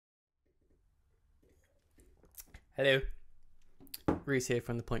Hello. Reese here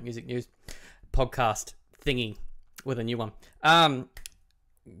from the Point Music News podcast thingy with a new one.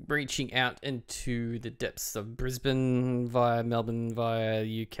 Reaching out into the depths of Brisbane via Melbourne via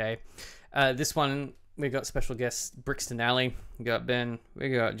UK. This one, we got special guests, Brixton Alley. We got Ben, we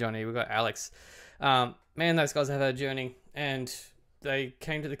got Johnny, we got Alex. Man, those guys have had a journey, and they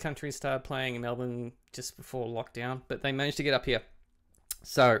came to the country and started playing in Melbourne just before lockdown, but they managed to get up here.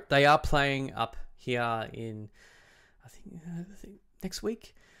 So they are playing up here in, I think next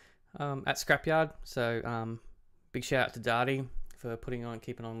week at Scrapyard. So big shout out to Darty for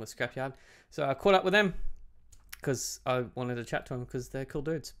keeping on with Scrapyard. So I caught up with them because I wanted to chat to them because they're cool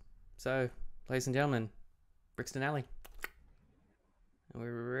dudes. So, ladies and gentlemen, Brixton Alley. And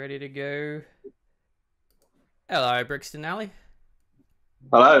we're ready to go. Hello, Brixton Alley.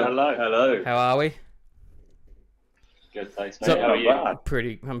 Hello. Hello. Hello. How are we? Good, thanks, mate. So, How are you? I'm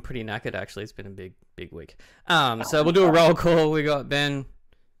pretty knackered, actually. It's been a big week. So we'll do a roll call. We got Ben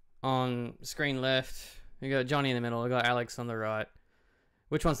on screen left. We got Johnny in the middle. We got Alex on the right.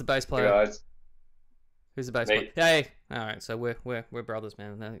 Which one's the bass player? Hey guys. Who's the bass player? Hey. All right. So we're brothers,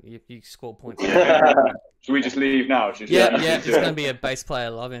 man. You score points. Should we just leave now? Yeah. It's gonna be a bass player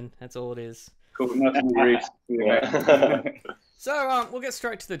loving. That's all it is. Cool. Nice to meet you. So we'll get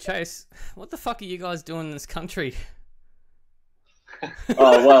straight to the chase. What the fuck are you guys doing in this country?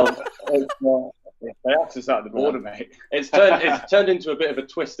 Oh well, they asked us at the border, mate. It's turned into a bit of a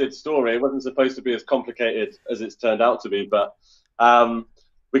twisted story. It wasn't supposed to be as complicated as it's turned out to be, but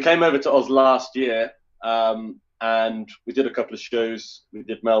we came over to Oz last year, and we did a couple of shows. We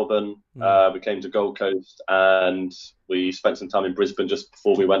did Melbourne, we came to Gold Coast, and we spent some time in Brisbane just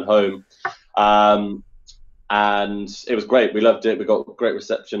before we went home. And it was great. We loved it. We got great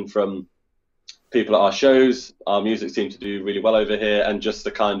reception from people at our shows. Our music seemed to do really well over here, and just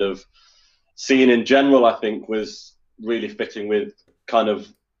the kind of scene in general, I think, was really fitting with kind of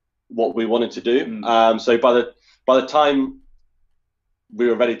what we wanted to do. So by the time we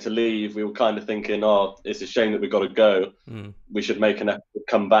were ready to leave, we were kind of thinking, oh, it's a shame that we've got to go. We should make an effort to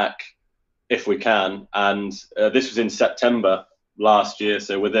come back if we can. And this was in September last year.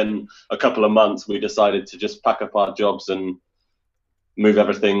 So within a couple of months, we decided to just pack up our jobs and move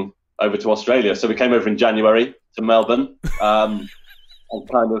everything over to Australia. So we came over in January to Melbourne and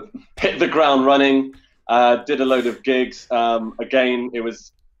kind of hit the ground running, did a load of gigs. Again, it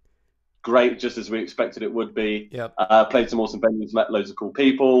was great, just as we expected it would be. Yep. Played some awesome venues, met loads of cool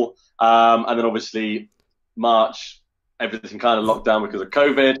people. And then obviously March, everything kind of locked down because of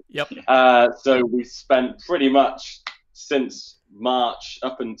COVID. Yep. So we spent pretty much since March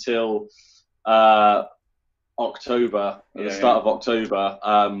up until October, at the start of October,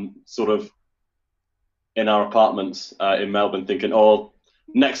 sort of in our apartments in Melbourne, thinking, oh,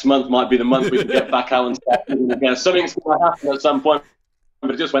 next month might be the month we can get back out and start. Something's going to happen at some point,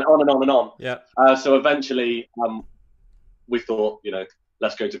 but it just went on and on and on. Yeah. So eventually, we thought,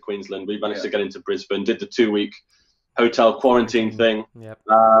 let's go to Queensland. We managed to get into Brisbane, did the 2-week hotel quarantine thing. Yep.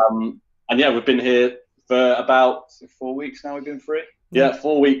 And yeah, we've been here for about 4 weeks now. We've been free. Yeah,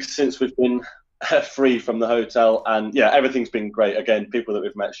 4 weeks since we've been free from the hotel, and yeah, everything's been great. Again, people that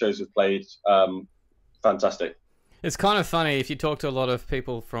we've met, shows we've played, fantastic. It's kind of funny if you talk to a lot of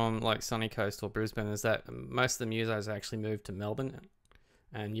people from like Sunny Coast or Brisbane, is that most of the musos actually moved to Melbourne,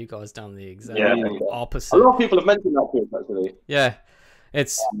 and you guys done the exact opposite. A lot of people have mentioned that to us, actually. Yeah,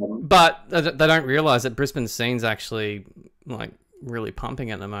 it's but they don't realise that Brisbane scene's actually like really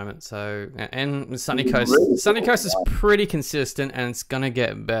pumping at the moment. So, and Sunny Coast is pretty consistent, and it's gonna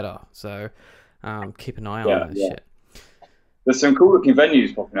get better. So keep an eye on that shit. There's some cool looking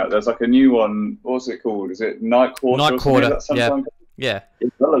venues popping out. There's like a new one. What's it called? Is it Night Quarter? Night Quarter. Yeah.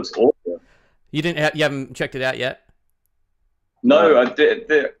 That looks awesome. You haven't checked it out yet? No, I did.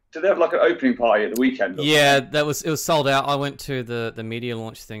 Did they have like an opening party at the weekend? Yeah, it was sold out. I went to the media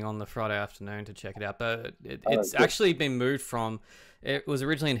launch thing on the Friday afternoon to check it out, but it's actually been moved from. It was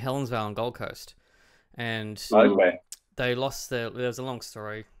originally in Helensvale on Gold Coast, and they lost their. There's a long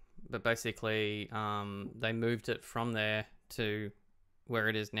story, but basically, they moved it from there to where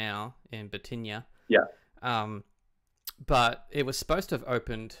it is now in Batinia. Yeah. But it was supposed to have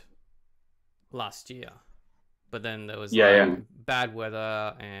opened last year. But then there was bad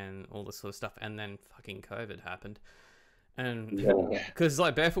weather and all this sort of stuff, and then fucking COVID happened, and because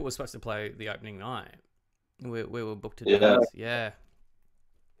like Barefoot was supposed to play the opening night, we were booked to do that. Yeah.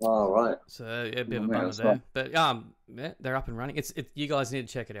 Oh right. So a bit of a bummer there, but yeah, they're up and running. It's you guys need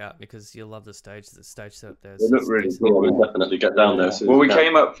to check it out because you'll love the stage. The stage setup there. They look really cool. We'll definitely get down there. Well, we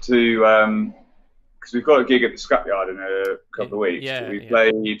came up to because we've got a gig at the Scrapyard in a couple of weeks. Yeah. So we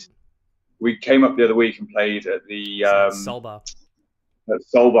played we came up the other week and played at the Soul Bar. At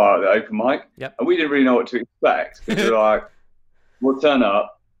Soul Bar at the open mic. Yep. And we didn't really know what to expect because we were like, we'll turn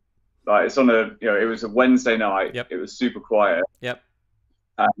up. Like it's on it was a Wednesday night. Yep. It was super quiet. Yep.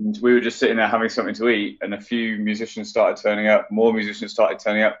 And we were just sitting there having something to eat, and a few musicians started turning up. More musicians started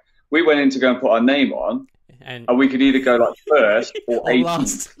turning up. We went in to go and put our name on, and we could either go like first or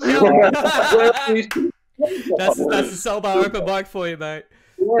 18th. That's the Soul Bar open mic for you, mate.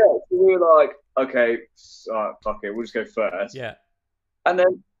 Yeah, so we were like, okay, fuck it, we'll just go first. Yeah. And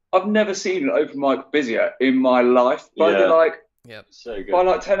then I've never seen an open mic busier in my life. By so good. By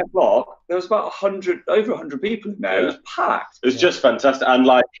like 10 o'clock, there was about over 100 people in there. It was packed. It was just fantastic, and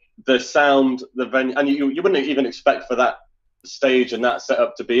like the sound, the venue, and you wouldn't even expect for that stage and that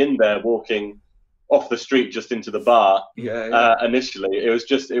setup to be in there, walking off the street just into the bar. Initially,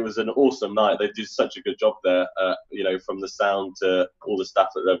 it was an awesome night. They did such a good job there. From the sound to all the staff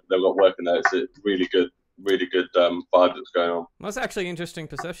that they've got working there. It's a really good vibe that's going on. Well, that's actually an interesting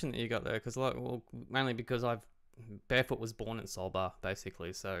perception that you got there, because mainly because Barefoot was born in Soul Bar,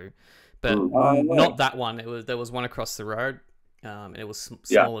 basically. So, but not that one. There was one across the road. It was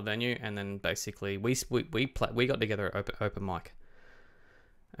smaller venue, and then basically we got together at open mic,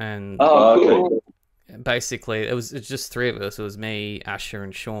 and cool. Basically it's just three of us. It was me, Asher,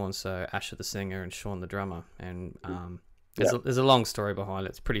 and Sean. So Asher the singer and Sean the drummer, and there's a long story behind it.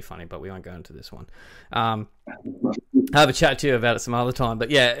 It's pretty funny, but we won't go into this one. I'll have a chat to you about it some other time. But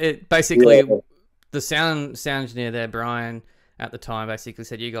yeah, it basically the sound engineer there, Brian, at the time basically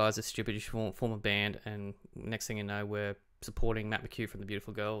said, "You guys are stupid. You should form a band." And next thing you know, we're supporting Matt McHugh from the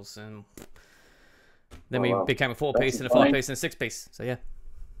Beautiful Girls, and then we became a 4-piece and a 5-piece and a 6-piece. So yeah.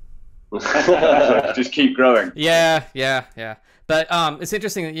 Just keep growing. Yeah. But it's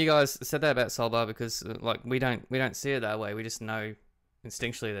interesting that you guys said that about Soul Bar, because like we don't see it that way. We just know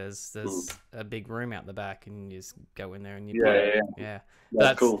instinctually there's a big room out the back, and you just go in there and you play. Yeah.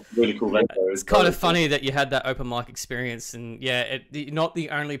 That's cool. Really cool venue. It's kind of funny that you had that open mic experience, and you're not the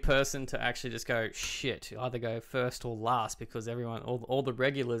only person to actually just go, shit, either go first or last, because all the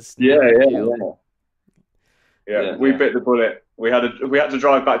regulars. Yeah. We bit the bullet. We had to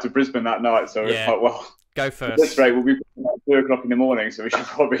drive back to Brisbane that night, so it was like, well, go first. At this rate, we'll be at 2 o'clock in the morning, so we should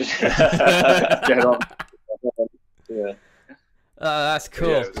probably get on. Yeah. That's cool.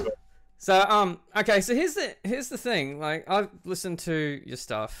 Yeah, so okay, so here's the thing. Like, I've listened to your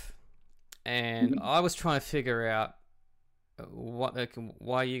stuff, and I was trying to figure out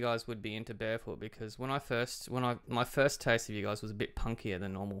why you guys would be into Barefoot, because my first taste of you guys was a bit punkier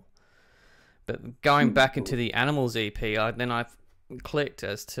than normal. But going back into the Animals EP, I clicked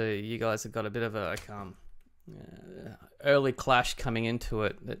as to you guys have got a bit of a early Clash coming into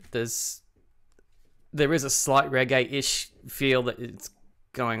it. That there is a slight reggae-ish feel that it's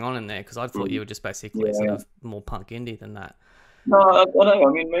going on in there, because I thought you were just basically sort of more punk indie than that. No, I don't know.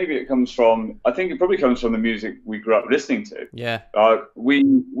 I mean, maybe it comes from. I think it probably comes from the music we grew up listening to. Yeah.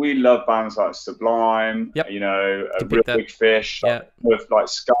 We love bands like Sublime. Yep. Real Big Fish. With like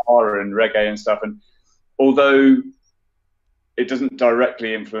ska and reggae and stuff. And although it doesn't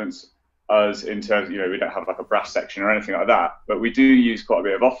directly influence us in terms, we don't have like a brass section or anything like that, but we do use quite a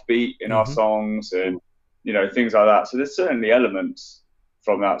bit of offbeat in our songs and things like that. So there's certainly elements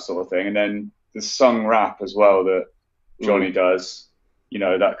from that sort of thing, and then the sung rap as well that Johnny does,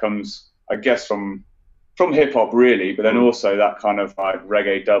 that comes, I guess, from hip hop really, but then also that kind of like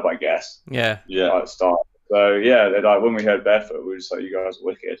reggae dub, I guess. Yeah. Like style. So yeah, like when we heard Barefoot, we were just like, you guys are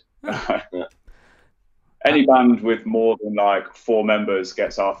wicked. Any band with more than like 4 members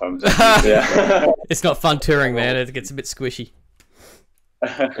gets our thumbs. It's not fun touring, man. It gets a bit squishy.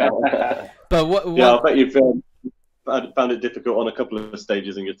 But what? Yeah, I bet you've found it difficult on a couple of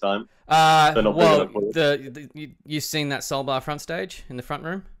stages in your time. You've seen that Soul Bar front stage in the front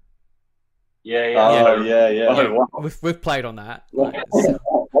room? Yeah. Oh, wow. We've played on that. I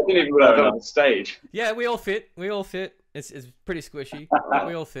didn't even realize that on the stage. Yeah, we all fit. It's pretty squishy.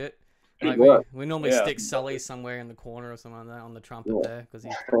 We all fit. Like we normally stick Sully somewhere in the corner or something like that on the trumpet there, because he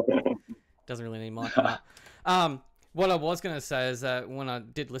doesn't really need mic up. What I was going to say is that when I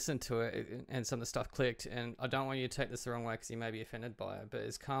did listen to it and some of the stuff clicked, and I don't want you to take this the wrong way because you may be offended by it, but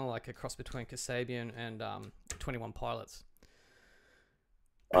it's kind of like a cross between Kasabian and 21 Pilots.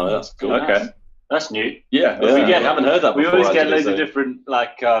 Oh, that's cool. Okay. That's new. Yeah. I haven't heard that before. We always get loads of different,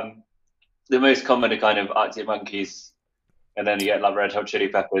 like, the most common are kind of Arctic Monkeys, and then you get like Red Hot Chili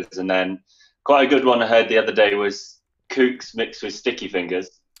Peppers, and then quite a good one I heard the other day was Kooks mixed with Sticky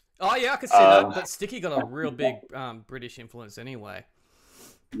Fingers. Oh yeah, I could see that. But Sticky got a real big British influence anyway.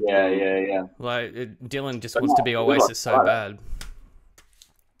 Yeah. Like Dylan just wants to be Oasis so bad.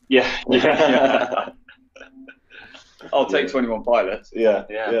 Yeah. I'll take 21 Pilots. Yeah,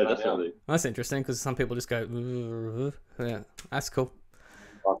 Yeah, definitely. That's interesting because some people just go, yeah, that's cool.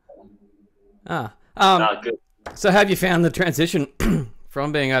 Good. So have you found the transition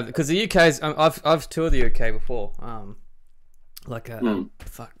from being over? Because the UK's, I've toured the UK before. Like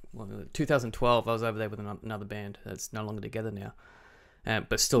 2012, I was over there with another band that's no longer together now,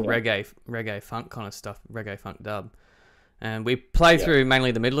 but still reggae funk kind of stuff, reggae funk dub, and we played through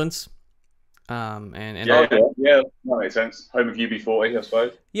mainly the Midlands. That makes sense. Home of UB40, I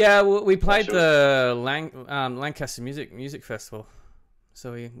suppose. Yeah, we played the Lancaster Music Festival.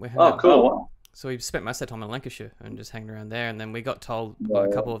 So we cool. So we spent most of the time in Lancashire and just hanging around there, and then we got told by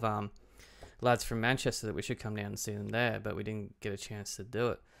a couple of lads from Manchester that we should come down and see them there, but we didn't get a chance to do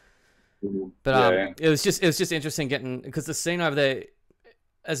it. But it was just interesting getting, because the scene over there,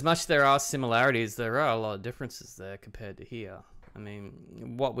 as much there are similarities, there are a lot of differences there compared to here. I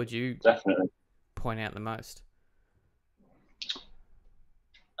mean, what would you definitely point out the most?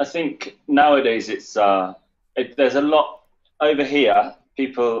 I think nowadays it's there's a lot over here.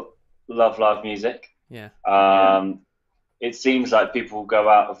 People love live music. Yeah. It seems like people go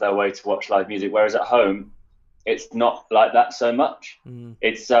out of their way to watch live music, whereas at home, it's not like that so much.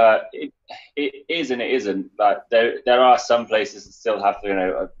 It's it is and it isn't. Like there are some places that still have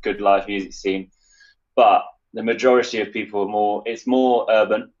a good live music scene, but the majority of people it's more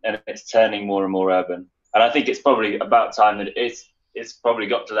urban, and it's turning more and more urban. And I think it's probably about time that it's probably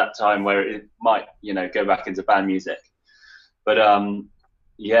got to that time where it might go back into band music. But it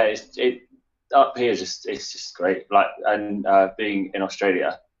up here it's just great. Like, and being in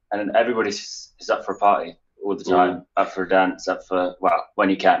Australia, and everybody is up for a party all the time, up for a dance, up for when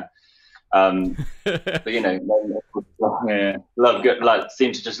you can. But love good,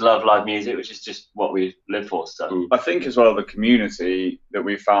 seem to just love live music, which is just what we live for. So I think as well the community that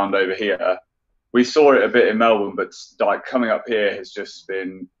we found over here, we saw it a bit in Melbourne, but like coming up here has just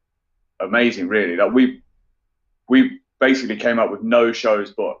been amazing. Really, like we basically came up with no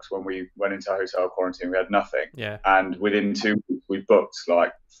shows booked when we went into hotel quarantine. We had nothing. Yeah. And within 2 weeks, we booked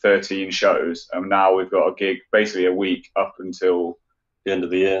like 13 shows, and now we've got a gig basically a week up until the end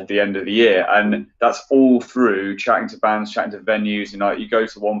of the year. And that's all through chatting to bands, chatting to venues. You go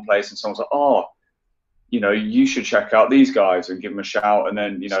to one place and someone's like, oh, you should check out these guys and give them a shout, and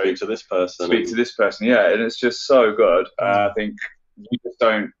then speak to this person. Yeah, and it's just so good. I think you just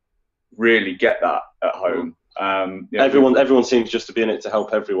don't really get that at home. Everyone seems just to be in it to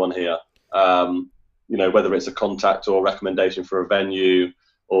help everyone here. Whether it's a contact or recommendation for a venue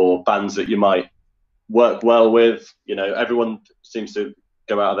or bands that you might work well with. Everyone seems to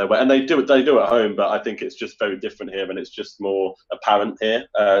go out of their way, and they do it at home. But I think it's just very different here, and it's just more apparent here,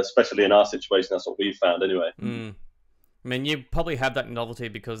 especially in our situation. That's what we found anyway. I mean, you probably have that novelty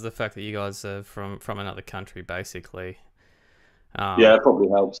because of the fact that you guys are from another country, basically. Yeah, it probably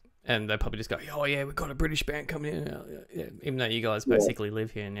helps. And they probably just go, oh yeah, we've got a British band coming in, even though you guys basically live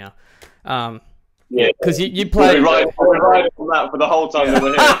here now. Because you play right from that for the whole time that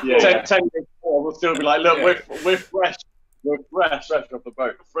we're here. 10 years before, we'll still be like, look, we're fresh. We're fresh off the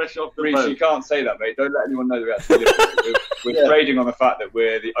boat. Fresh off the boat. You can't say that, mate. Don't let anyone know that we actually live here. We're trading on the fact that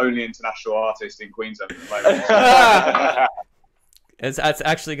we're the only international artist in Queensland at the moment. It's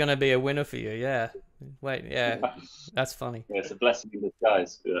actually going to be a winner for you, yeah. Wait, yeah, that's funny. Yeah, it's a blessing in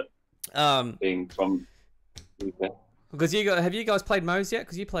disguise. Yeah. Being from UK. Because have you guys played Moe's yet?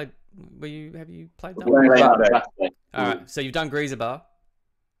 Because you played. Have you played that? All right, so you've done Greaser Bar.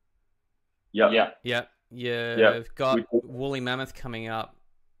 Yeah. You've got Woolly Mammoth coming up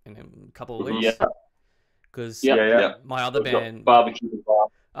in a couple of weeks. Yeah. Because my other band, Barbecue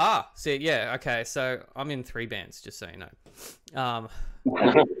Bar. See, yeah, okay. So I'm in 3 bands, just so you know.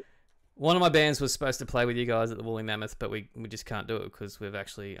 One of my bands was supposed to play with you guys at the Woolly Mammoth, but we just can't do it because we've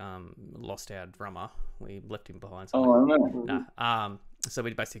actually lost our drummer. We left him behind. So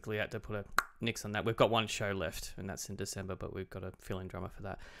we basically had to put a nix on that. We've got one show left, and that's in December, but we've got a fill-in drummer for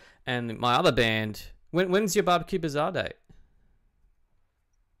that. And my other band, when's your Barbecue Bazaar date?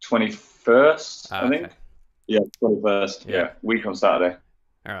 21st, I think. Yeah, 21st. Yeah, week on Saturday.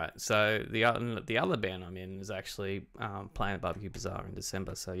 All right, so the other band I'm in is actually playing at Barbecue Bazaar in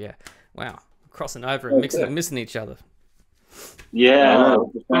December. So yeah, wow, crossing over and missing each other. Yeah.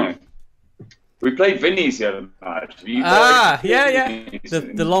 We played Vinny's the other night. The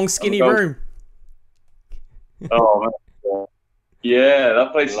long skinny room. Oh man, yeah,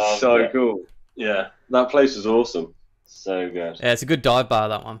 that place is so cool. Yeah, that place is awesome. So good. Yeah, it's a good dive bar,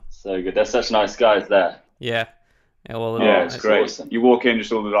 that one. So good. There's such nice guys there. Yeah. Yeah, it's great. Awesome. You walk in,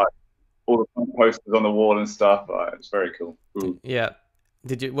 just all the posters on the wall and stuff. It's very cool. Yeah,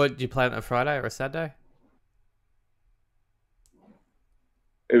 Did you play on a Friday or a Saturday?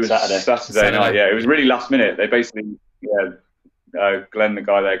 It was Saturday night. Yeah, it was really last minute. They basically, Glenn, the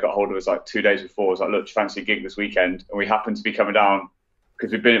guy there, got hold of us like 2 days before. It was like, look, do you fancy a gig this weekend? And we happened to be coming down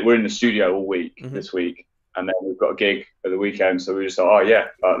because we're in the studio all week this week, and then we've got a gig at the weekend. So we just thought,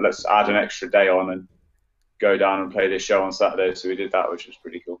 let's add an extra day on and go down and play this show on Saturday. So we did that, which was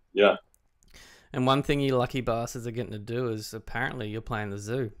pretty cool. Yeah. And one thing you lucky bastards are getting to do is apparently you're playing the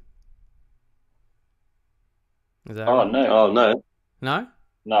zoo. Is that right? No. Oh, no. No?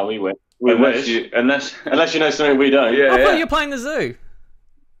 No, we win. Unless Unless you know something we don't. I thought you were playing the zoo.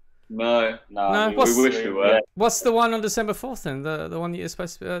 No. No, we wish we were. Yeah. What's the one on December 4th then? The one you're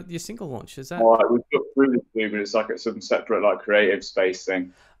supposed to your single launch, is that? We've got through the zoo, but it's like some separate like creative space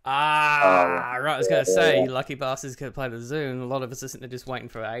thing. Right. I was going to say, you lucky bastards could play the zoo, and a lot of us are sitting there just waiting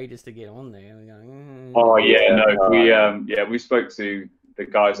for ages to get on there. We're going, we spoke to the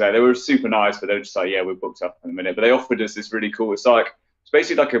guys there. They were super nice, but they were just like, we're booked up in a minute. But they offered us this really cool. It's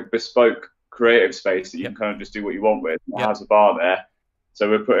basically like a bespoke creative space that you can kind of just do what you want with. It has a bar there, so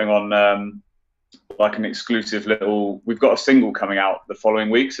we're putting on like an exclusive little. We've got a single coming out the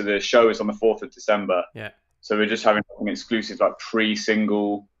following week, so the show is on the 4th of December. Yeah. So we're just having an exclusive like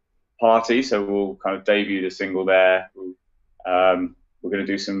pre-single party. So we'll kind of debut the single there. We're going to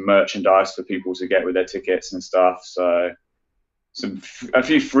do some merchandise for people to get with their tickets and stuff. So a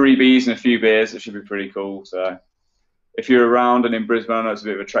few freebies and a few beers. It should be pretty cool. So if you're around and in Brisbane, I know it's a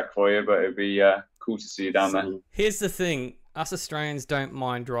bit of a trek for you, but it'd be cool to see you down there. Here's the thing. Us Australians don't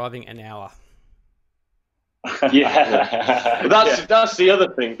mind driving an hour. That's the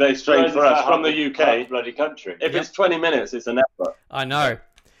other thing. They're strange for us from the UK. Bloody country. If it's 20 minutes, it's an effort. I know.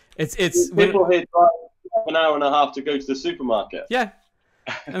 It's people here drive an hour and a half to go to the supermarket. Yeah.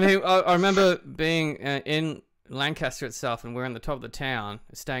 I mean, I remember being in Lancaster itself, and we're in the top of the town,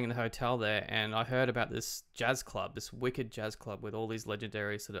 staying in the hotel there, and I heard about this jazz club, this wicked jazz club with all these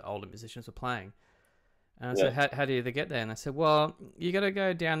legendary sort of older musicians were playing. And I said, how do you get there? And I said, well, you got to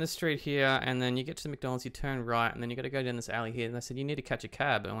go down the street here, and then you get to the McDonald's, you turn right, and then you got to go down this alley here. And I said, you need to catch a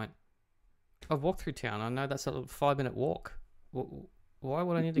cab. And I went, I've walked through town. I know that's a 5-minute walk. Why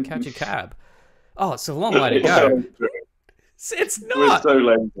would I need to catch a cab? Oh, it's a long way to go. It's not. We're so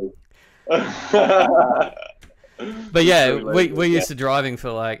lazy. But yeah, we're used to driving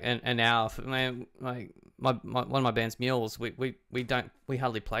for like an hour. One of my band's Mules, we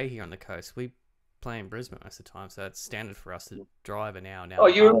hardly play here on the coast. We play in Brisbane most of the time, so it's standard for us to drive an hour now. Oh,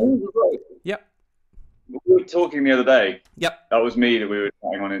 you were? Yep. We were talking the other day. Yep. That was me that we were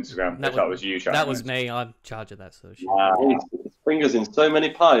chatting on Instagram. That was you chatting. That was me. I'm in charge of that sort of shit. His fingers in so many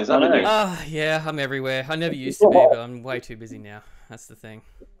pies, haven't you? Yeah, I'm everywhere. I never used to be, but I'm way too busy now. That's the thing.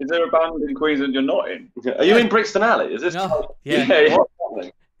 Is there a band in Queensland you're not in? Are you in Brixton Alley? Is this? No. Yeah.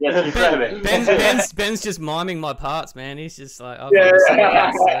 Ben's just miming my parts, man. He's just like,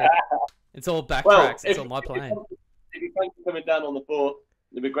 it's all backtracks. Well, it's all my playing. If you thank you coming down on the 4th,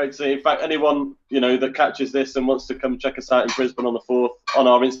 it'd be great to see. In fact, anyone that catches this and wants to come check us out in Brisbane on the 4th, on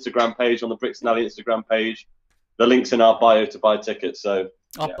our Instagram page, on the Brixton Alley Instagram page, the link's in our bio to buy tickets. So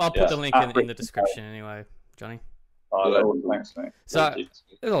I'll put the link in the description anyway, Johnny. Thanks, mate. So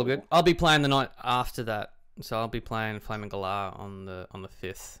it's all good. I'll be playing the night after that. So I'll be playing Flaming Galah on the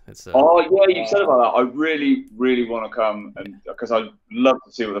 5th. You said about that. I really, really want to come, and because I'd love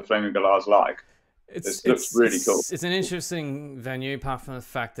to see what the Flaming Galah is like. It looks really cool. It's an interesting venue, apart from the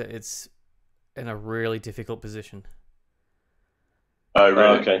fact that it's in a really difficult position. Oh,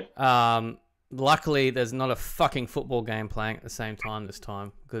 really? Okay. Luckily, there's not a fucking football game playing at the same time this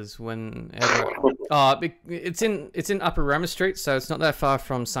time, because it's in Upper Roma Street, so it's not that far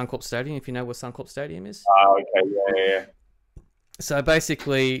from Suncorp Stadium. If you know where Suncorp Stadium is. Oh, okay, yeah. So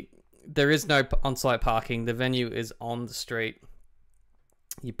basically, there is no on-site parking. The venue is on the street.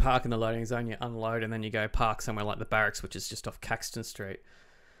 You park in the loading zone, you unload, and then you go park somewhere like the Barracks, which is just off Caxton Street.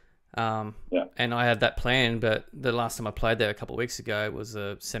 And I had that plan, but the last time I played there a couple of weeks ago was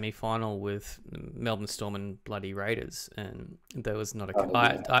a semi-final with Melbourne Storm and bloody Raiders, and there was not a.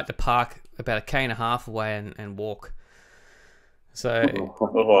 I had to park about 1.5 km away and walk. So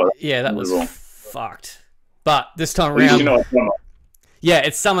yeah, that was fucked. But this time around,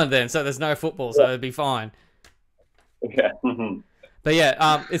 it's summer then, so there's no football, so it'd be fine. Yeah. But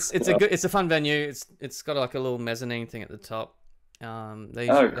yeah, it's a fun venue. It's got like a little mezzanine thing at the top. They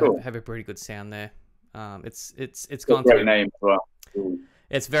have a pretty good sound there. It's gone through. Great name as well.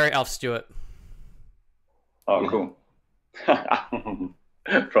 It's very Alf Stewart. Oh, cool. From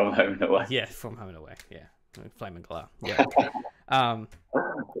Home and Away. Yeah, from Home and Away. Yeah, Flaming Galah. Yeah.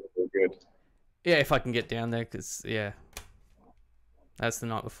 Good. Yeah, if I can get down there, because That's the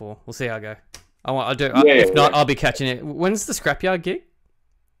night before. We'll see how I go. Yeah, if not, I'll be catching it. When's the Scrapyard gig?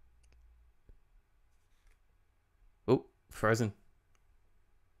 Oh, frozen.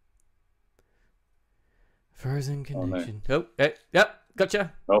 Frozen connection. Oh, hey, yep,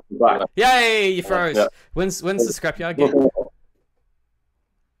 gotcha. Oh, back. Yay, you froze. Yeah. When's the Scrapyard gig?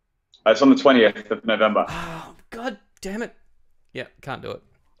 It's on the 20th of November. Oh, God damn it. Yeah, can't do it.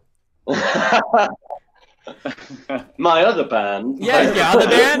 My other band. Yeah, your other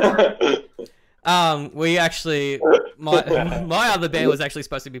band? We actually, my other band was actually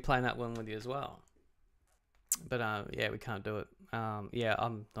supposed to be playing that one with you as well. But yeah, we can't do it. Yeah,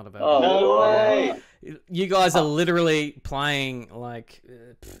 I'm not available. No way. You guys are literally playing like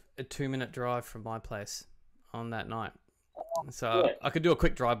a 2-minute drive from my place on that night. So I could do a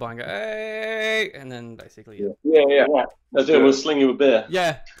quick drive by and go, hey, and then basically, Yeah. Let's do it. We'll sling you a beer.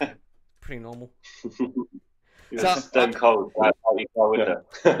 yeah, pretty normal. You're stone cold.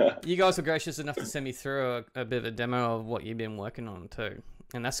 You guys were gracious enough to send me through a bit of a demo of what you've been working on too,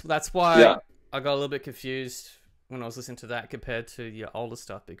 and that's why I got a little bit confused when I was listening to that compared to your older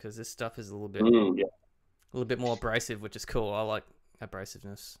stuff, because this stuff is a little bit more abrasive, which is cool. I like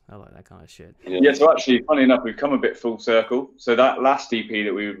abrasiveness. I like that kind of shit. Yeah, so actually, funny enough, we've come a bit full circle. So that last EP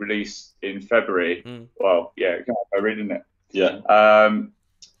that we released in February, well, yeah, it came out February, didn't it? Yeah.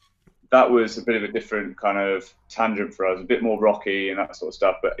 That was a bit of a different kind of tangent for us, a bit more rocky and that sort of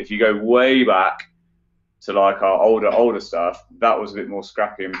stuff. But if you go way back to like our older stuff, that was a bit more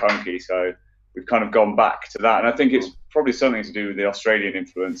scrappy and punky. So we've kind of gone back to that. And I think it's probably something to do with the Australian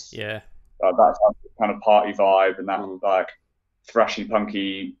influence. Yeah. That kind of party vibe and that like thrashy,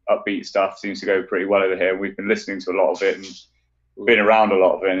 punky, upbeat stuff seems to go pretty well over here. We've been listening to a lot of it and been around a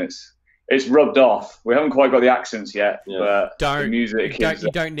lot of it, and it's rubbed off. We haven't quite got the accents yet, but the music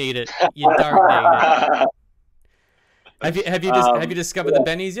you don't need it. You don't need it. Have you discovered the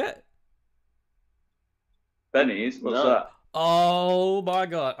Bennies yet? Benny's? What's that? Oh my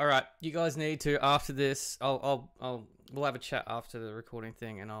god! All right, you guys need to after this. We'll have a chat after the recording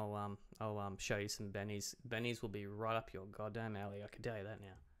thing, and I'll show you some Bennies. Bennies will be right up your goddamn alley. I can tell you that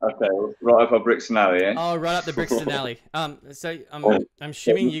now. Okay, right up our Brixton Alley, eh? Oh, right up the Brixton Alley. So I'm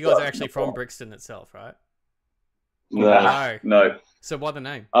assuming you guys are actually from Brixton itself, right? No. So why the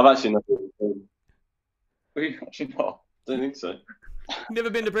name? I've actually never been. We actually not. Don't think so.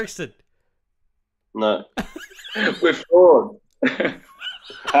 Never been to Brixton. No. We're fraud.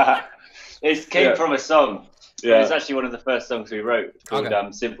 It came from a song. Yeah. It's actually one of the first songs we wrote called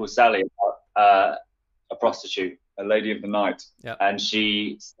Simple Sally, about a prostitute. A lady of the night. Yeah. And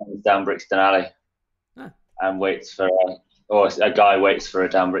she stands down Brixton Alley and waits for a guy waits for her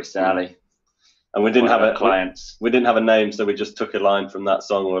down Brixton Alley. And we didn't have a clients. We didn't have a name, so we just took a line from that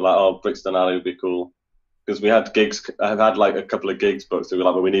song. We were like, oh, Brixton Alley would be cool. Because we had gigs, I've had like a couple of gigs booked, so we were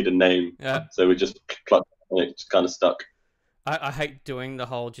like, well, we need a name. Yeah. So we just plucked it, and it just kind of stuck. I hate doing the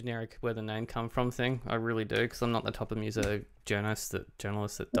whole generic where the name come from thing. I really do, because I'm not the type of music journalist that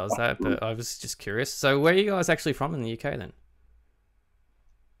does that. But I was just curious. So where are you guys actually from in the UK then?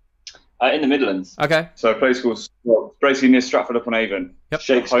 In the Midlands. Okay. So a place called, basically near Stratford-upon-Avon. Yep.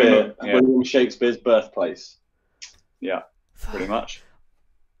 Shakespeare, William Shakespeare's birthplace. Yeah, pretty much.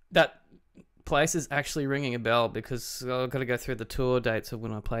 That place is actually ringing a bell, because I've got to go through the tour dates of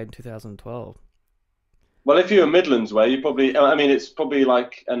when I played in 2012. Well, if you're Midlands way, you probably, I mean, it's probably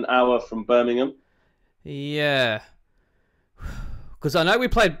like an hour from Birmingham. Yeah. Because I know we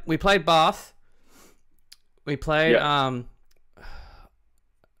played Bath. We played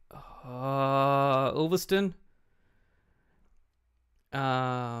Ulverston.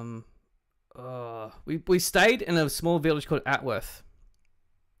 We stayed in a small village called Atworth,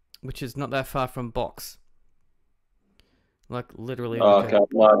 which is not that far from Box. Like literally. Oh, okay.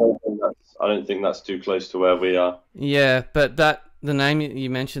 No, I don't think that's too close to where we are. Yeah, but the name you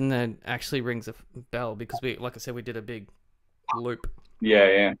mentioned there actually rings a bell, because we, like I said, we did a big loop.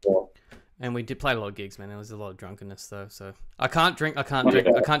 Yeah. And we did play a lot of gigs, man. There was a lot of drunkenness though, so I can't drink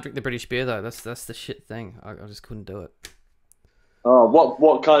the British beer though. That's the shit thing. I just couldn't do it. Oh,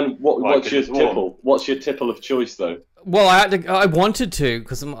 what's your tipple? What's your tipple of choice though? Well, I wanted to,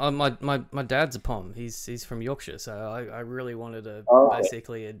 because my dad's a Pom. He's from Yorkshire, so I really wanted to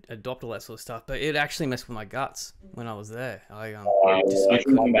basically adopt all that sort of stuff. But it actually messed with my guts when I was there. I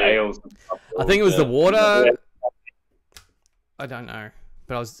think it was the water. I don't know,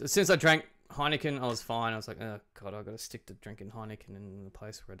 but since I drank Heineken, I was fine. I was like, oh god, I've got to stick to drinking Heineken in the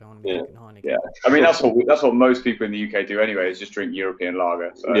place where I don't want to be drinking Heineken. Yeah, I mean that's what most people in the UK do anyway, is just drink European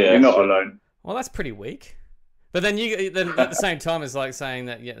lager. So you're not alone. Well, that's pretty weak. But then at the same time, it's like saying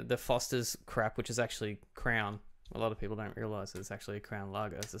that the Foster's crap, which is actually Crown. A lot of people don't realise that it's actually a Crown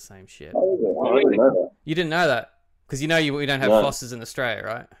Lager. It's the same shit. Oh, I didn't know that. You didn't know that? Because you know we don't have Fosters in Australia,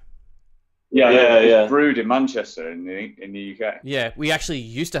 right? Yeah. Yeah. It's brewed in Manchester in the UK. Yeah, we actually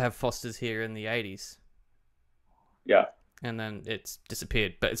used to have Fosters here in the 80s. Yeah. And then it's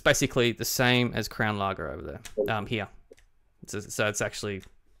disappeared. But it's basically the same as Crown Lager over there, here. So it's actually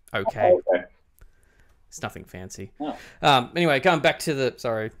okay. It's nothing fancy. Oh. Anyway, going back to the...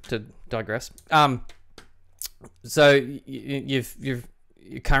 Sorry to digress. So you're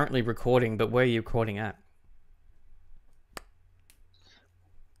currently recording, but where are you recording at?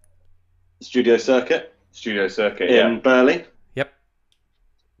 Studio Circuit in Burleigh. Yep.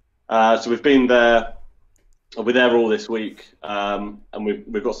 So we've been there. We're there all this week, and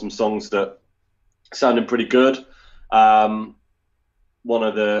we've got some songs that sounding pretty good. One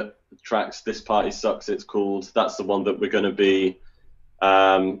of the tracks, "This Party Sucks," it's called. That's the one that we're going to be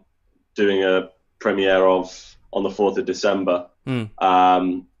doing a premiere of on the 4th of December.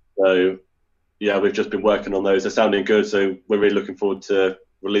 So yeah, we've just been working on those. They're sounding good, so we're really looking forward to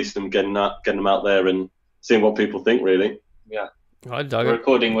releasing them, getting them out there, and seeing what people think. Really. Yeah. We're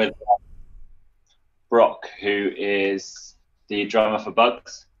recording with Brock, who is the drummer for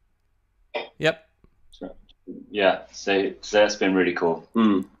Bugs. Yep. Yeah, so that's been really cool.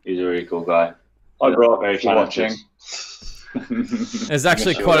 He's a really cool guy. Hi, Brock. Very watching. There's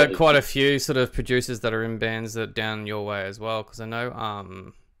actually quite a few sort of producers that are in bands that are down your way as well, because I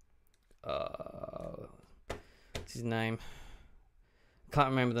know what's his name? Can't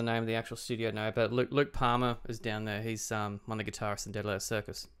remember the name of the actual studio now, but Luke Palmer is down there. He's one of the guitarists in Dead Letter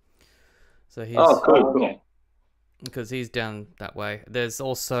Circus. So he's cool. Because he's down that way. There's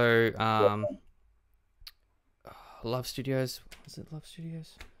also Love Studios. Is it Love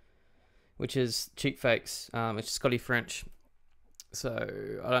Studios? Which is Cheap Fakes. It's Scotty French. So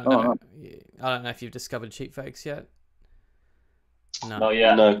I don't know. I don't know if you've discovered Cheap Fakes yet. No. Oh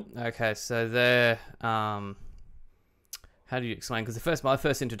yeah. No. Okay, so they're how do you explain? Because my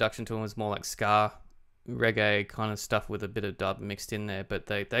first introduction to them was more like ska, reggae kind of stuff with a bit of dub mixed in there. But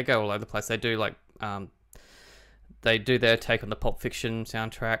they go all over the place. They do like they do their take on the Pulp Fiction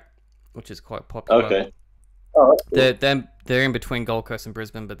soundtrack, which is quite popular. Okay. They're in between Gold Coast and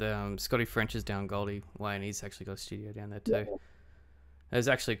Brisbane, but Scotty French is down Goldie way, and he's actually got a studio down there too. There's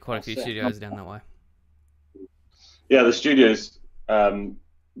actually quite a few studios down that way. Yeah, the studios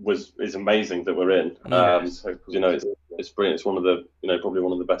is amazing that we're in. So cool. You know, it's brilliant. It's one of the probably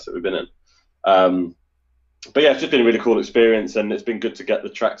one of the best that we've been in. But yeah, it's just been a really cool experience, and it's been good to get the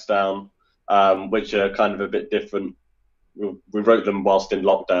tracks down, which are kind of a bit different. We wrote them whilst in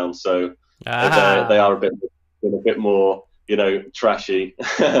lockdown, so they are a bit more, trashy,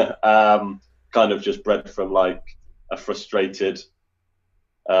 kind of just bred from like a frustrated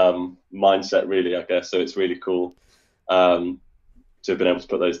mindset, really, I guess. So it's really cool to have been able to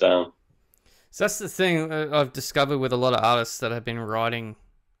put those down. So that's the thing I've discovered with a lot of artists that have been writing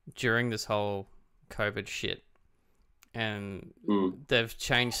during this whole COVID shit, and they've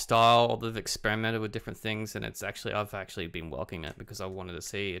changed style, or they've experimented with different things, and I've actually been welcoming it because I wanted to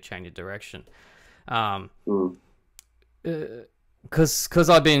see a change of direction. Because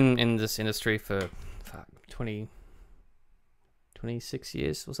I've been in this industry for 26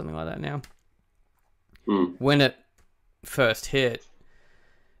 years or something like that now. When it first hit,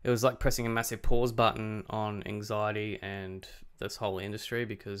 it was like pressing a massive pause button on anxiety and this whole industry,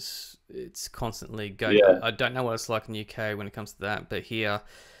 because it's constantly going. Yeah. I don't know what it's like in the UK when it comes to that, but here, I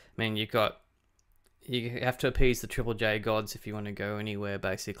mean, you have to appease the Triple J gods if you want to go anywhere,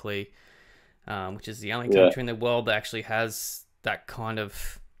 basically, which is the only country in the world that actually has that kind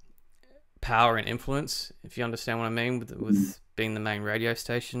of power and influence, if you understand what I mean, with being the main radio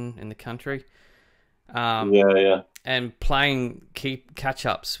station in the country. And playing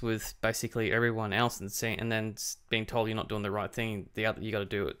catch-ups with basically everyone else, and then being told you're not doing the right thing, you got to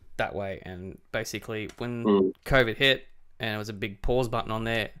do it that way. And basically, when COVID hit and it was a big pause button on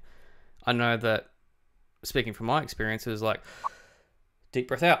there, I know that, speaking from my experience, it was like, deep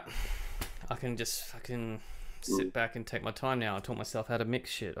breath out. I can sit back and take my time now. I taught myself how to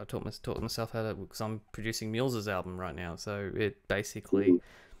mix shit. I taught myself how to, because I'm producing Mules' album right now. So it basically,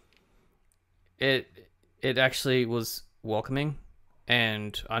 it actually was welcoming,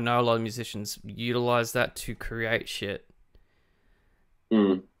 and I know a lot of musicians utilize that to create shit.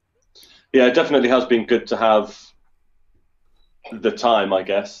 Yeah, it definitely has been good to have the time, I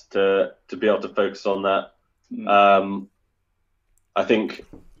guess, to be able to focus on that. I think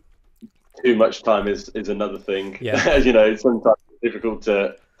too much time is another thing. Yeah. It's sometimes difficult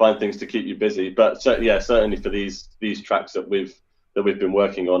to find things to keep you busy, but certainly for these tracks that we've been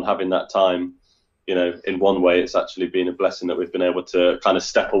working on, having that time, you know, in one way, it's actually been a blessing that we've been able to kind of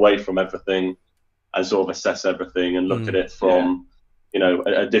step away from everything and sort of assess everything and look at it from, you know,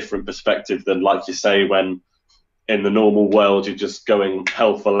 a different perspective than, like you say, when in the normal world you're just going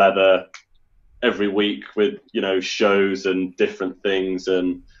hell for leather every week with, you know, shows and different things,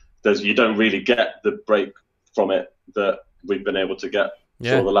 and you don't really get the break from it that we've been able to get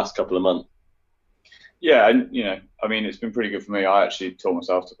sort of the last couple of months. Yeah, and you know, I mean, it's been pretty good for me. I actually taught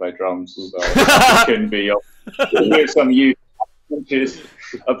myself to play drums, so it can be with some use, which is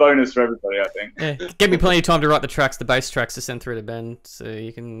a bonus for everybody, I think. Yeah. Give me plenty of time to write the tracks, the bass tracks to send through to Ben, so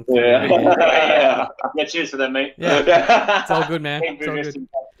you can. Yeah, cheers for them, mate. Yeah, it's all good, man. It's all good.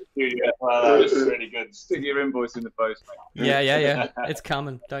 Well, that was really good. Stick your invoice in the post, mate. Yeah. It's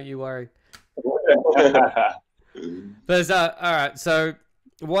coming. Don't you worry. But all right. So,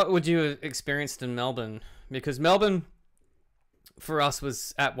 what would you have experienced in Melbourne? Because Melbourne, for us,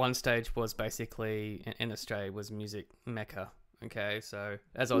 was at one stage was basically in Australia was music mecca. Okay, so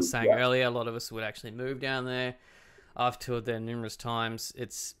as I was saying earlier, a lot of us would actually move down there. I've toured there numerous times.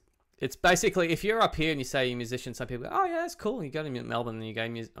 It's basically, if you're up here and you say you're a musician, some people go, oh yeah, that's cool. You go to Melbourne and you go,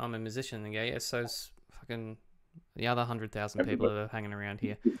 I'm a musician, and you go, yeah, so's fucking the other 100,000 people that are hanging around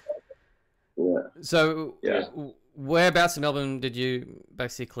here. So whereabouts in Melbourne did you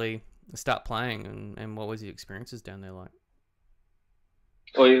basically start playing, and what was your experiences down there like?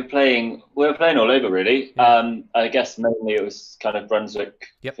 Well, we were playing all over, really. I guess mainly it was kind of Brunswick,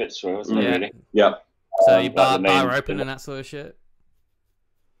 Fitzroy, wasn't it, really? Yeah. So you bar open and that sort of shit?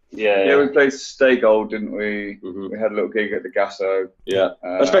 Yeah, we played Stay Gold, didn't we? We had a little gig at the Gasso. Yeah,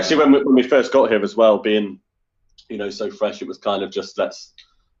 especially when we first got here as well, being, you know, so fresh, it was kind of just let's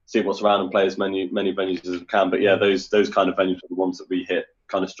see what's around and play as many venues as we can. But yeah, those kind of venues were the ones that we hit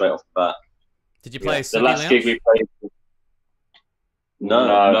kind of straight off the bat. Did you play the last gig we played?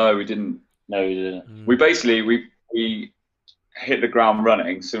 No, we didn't. No, we didn't. We basically we hit the ground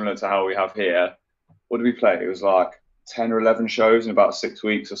running, similar to how we have here. What did we play? It was like 10 or 11 shows in about 6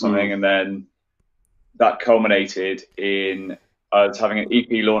 weeks or something, and then that culminated in us having an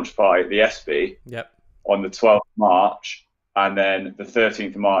EP launch party at the SB on the 12th of March, and then the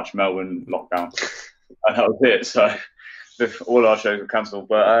 13th of March, Melbourne lockdown, and that was it. So all our shows were cancelled.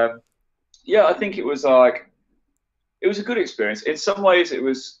 But yeah, I think it was a good experience. In some ways, it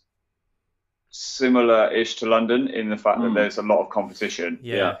was similar-ish to London in the fact that there's a lot of competition,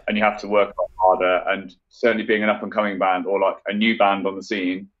 and you have to work a lot harder. And certainly, being an up-and-coming band or like a new band on the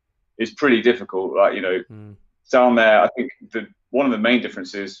scene is pretty difficult. Like, you know, down there, I think one of the main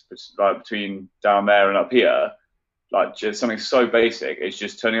differences between down there and up here, like just something so basic, is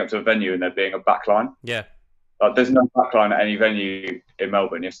just turning up to a venue and there being a backline. Yeah. Like, there's no backline at any venue in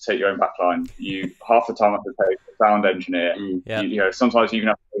Melbourne. You have to take your own backline. You half the time have to pay a sound engineer. You know, sometimes you even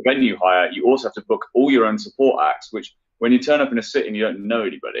have to pay venue hire. You also have to book all your own support acts, which when you turn up in a city and you don't know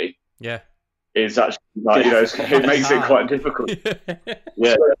anybody, is actually like, you know, it makes it quite difficult.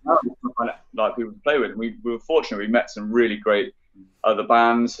 Like people to play with. And we were fortunate. We met some really great other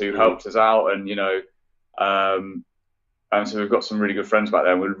bands who helped us out, and you know. And so we've got some really good friends back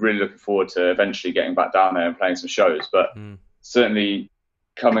there, and we're really looking forward to eventually getting back down there and playing some shows. But certainly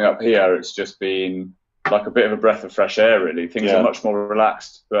coming up here, it's just been like a bit of a breath of fresh air, really. Things are much more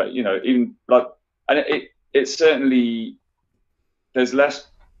relaxed. But, you know, even like, and it's certainly, there's less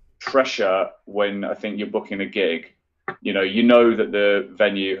pressure when I think you're booking a gig. You know that the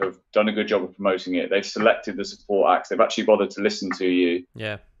venue have done a good job of promoting it. They've selected the support acts. They've actually bothered to listen to you.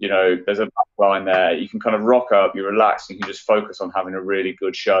 Yeah. You know, there's a backline there. You can kind of rock up. You're relaxed. You can just focus on having a really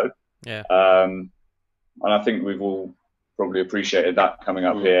good show. Yeah. And I think we've all probably appreciated that coming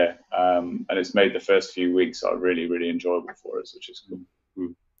up here. And it's made the first few weeks really, really enjoyable for us, which is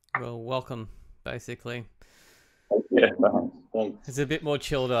cool. Well, welcome, basically. Yeah. Thanks. It's a bit more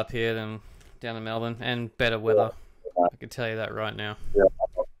chilled up here than down in Melbourne, and better weather. I can tell you that right now. Yeah.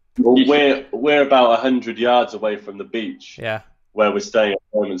 Well, we're about 100 yards away from the beach. Yeah. Where we're staying at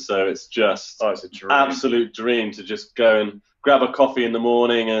the moment, so it's just it's a dream. Absolute dream to just go and grab a coffee in the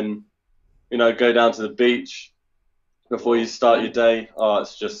morning and, you know, go down to the beach before you start your day. Oh,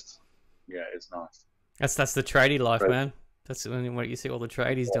 it's just it's nice. That's the tradie life, man. That's what you see all the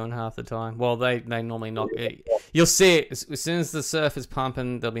tradies doing half the time. Well, they normally not. You'll see it as soon as the surf is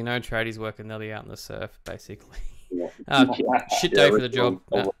pumping. There'll be no tradies working. They'll be out in the surf, basically. Shit day for the job.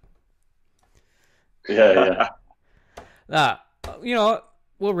 You know what?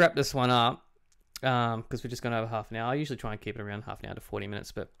 We'll wrap this one up because we're just going to have half an hour. I usually try and keep it around half an hour to 40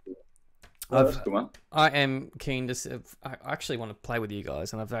 minutes, but I am keen to. I actually want to play with you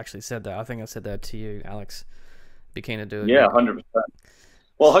guys, and I've actually said that. I think I said that to you, Alex. Be keen to do it. Yeah, 100%.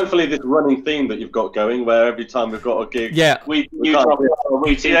 Well, hopefully this running theme that you've got going, where every time we've got a gig, we drop Well,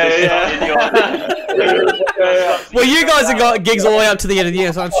 you guys have got gigs all the way up to the end of the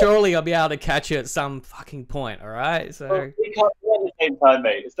year, so I'm surely I'll be able to catch you at some fucking point. All right, so we can't do it at the same time,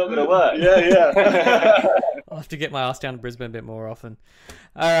 mate. It's not going to work. Yeah. I'll have to get my ass down to Brisbane a bit more often.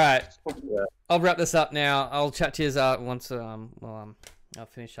 All right, I'll wrap this up now. I'll chat to you once I'll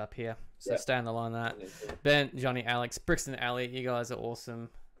finish up here. So stay on the line on that. Ben, Johnny, Alex, Brixton Alley, you guys are awesome.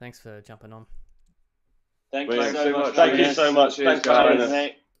 Thanks for jumping on. Thank you so much. Thank you so much. Thanks for having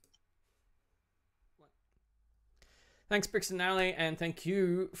us. Thanks, Brixton Alley, and thank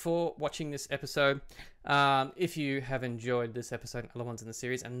you for watching this episode. If you have enjoyed this episode and other ones in the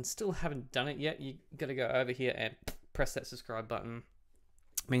series and still haven't done it yet, you got to go over here and press that subscribe button.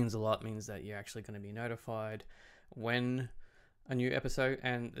 It means a lot. It means that you're actually going to be notified when a new episode,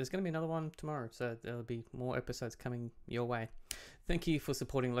 and there's going to be another one tomorrow, so there'll be more episodes coming your way. Thank you for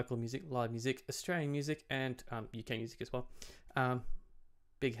supporting local music, live music, Australian music, and UK music as well.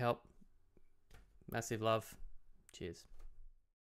 Big help. Massive love. Cheers.